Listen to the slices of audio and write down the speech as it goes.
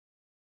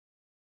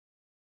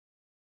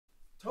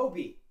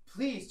Toby,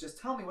 please just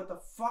tell me what the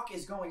fuck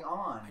is going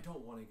on. I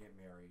don't want to get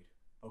married,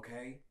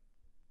 okay?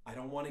 I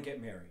don't want to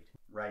get married.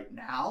 Right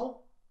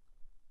now?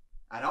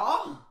 At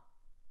all?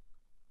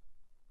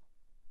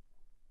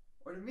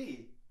 Or to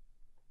me?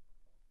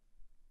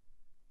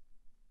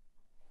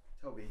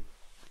 Toby.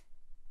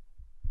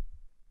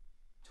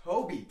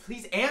 Toby,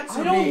 please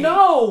answer me! I don't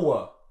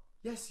know!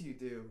 Yes, you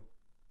do.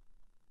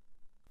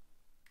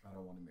 I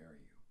don't want to marry you.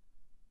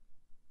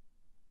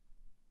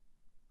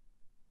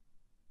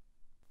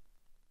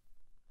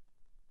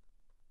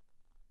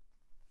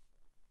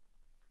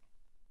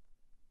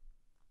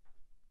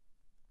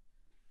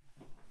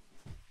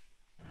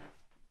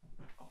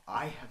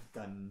 I have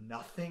done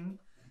nothing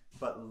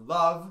but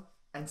love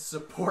and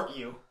support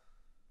you.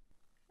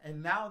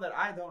 And now that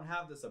I don't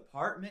have this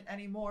apartment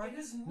anymore,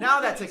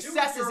 now that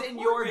success is in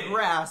your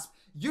grasp,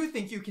 you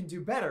think you can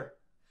do better.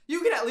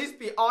 You can at least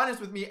be honest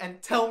with me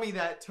and tell me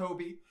that,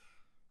 Toby.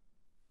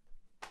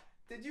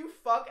 Did you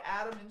fuck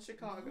Adam in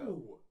Chicago?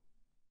 No.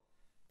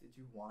 Did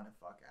you want to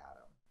fuck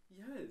Adam?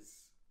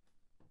 Yes.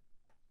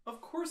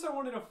 Of course I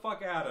wanted to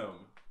fuck Adam.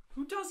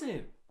 Who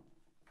doesn't?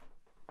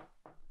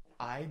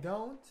 I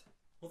don't?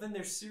 Well, then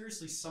there's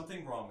seriously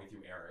something wrong with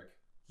you, Eric.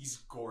 He's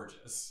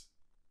gorgeous.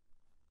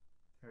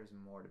 There's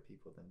more to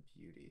people than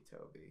beauty,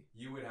 Toby.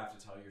 You would have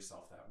to tell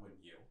yourself that,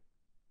 wouldn't you?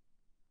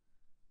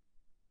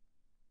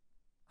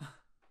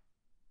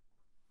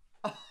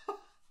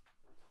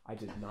 I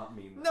did not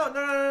mean that.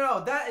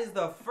 No. That is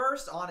the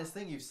first honest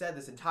thing you've said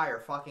this entire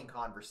fucking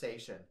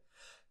conversation.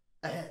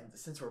 And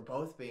since we're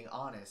both being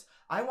honest,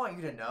 I want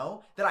you to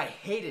know that I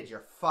hated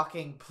your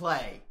fucking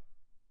play.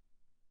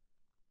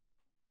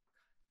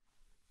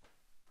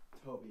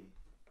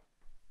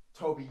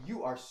 Toby,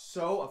 you are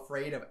so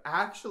afraid of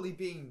actually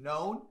being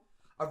known,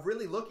 of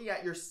really looking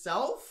at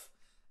yourself,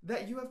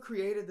 that you have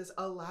created this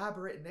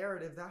elaborate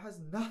narrative that has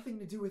nothing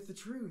to do with the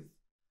truth.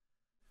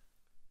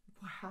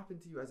 What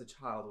happened to you as a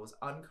child was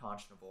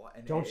unconscionable,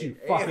 and Don't you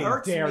it fucking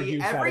hurts dare me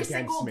use that every against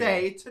single me.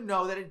 day to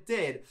know that it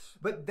did.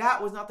 But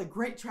that was not the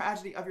great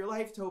tragedy of your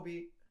life,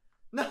 Toby.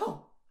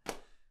 No.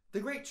 The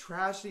great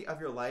tragedy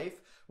of your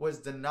life was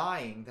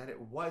denying that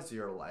it was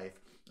your life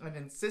and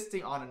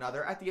insisting on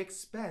another at the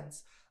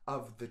expense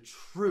of the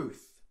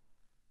truth.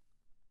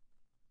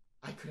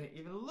 I couldn't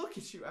even look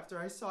at you after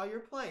I saw your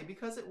play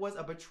because it was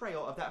a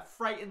betrayal of that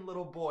frightened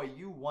little boy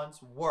you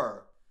once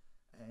were.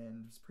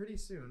 And pretty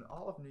soon,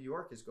 all of New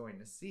York is going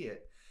to see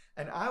it.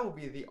 And I will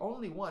be the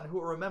only one who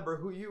will remember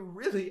who you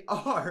really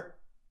are.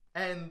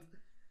 And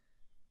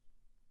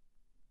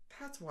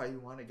that's why you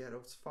want to get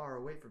as far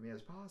away from me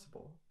as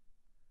possible.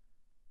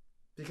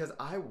 Because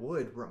I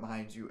would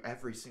remind you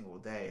every single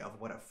day of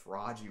what a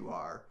fraud you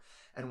are.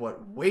 And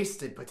what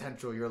wasted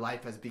potential your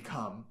life has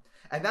become.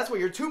 And that's what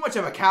you're too much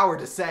of a coward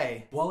to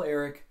say. Well,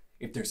 Eric,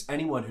 if there's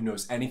anyone who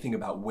knows anything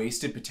about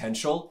wasted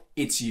potential,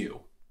 it's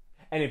you.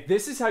 And if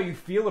this is how you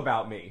feel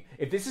about me,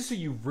 if this is who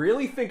you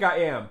really think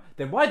I am,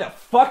 then why the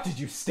fuck did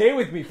you stay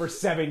with me for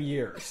 7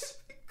 years?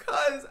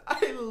 Because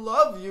I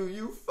love you,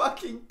 you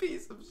fucking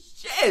piece of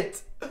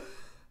shit!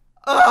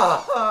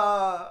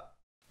 Ah!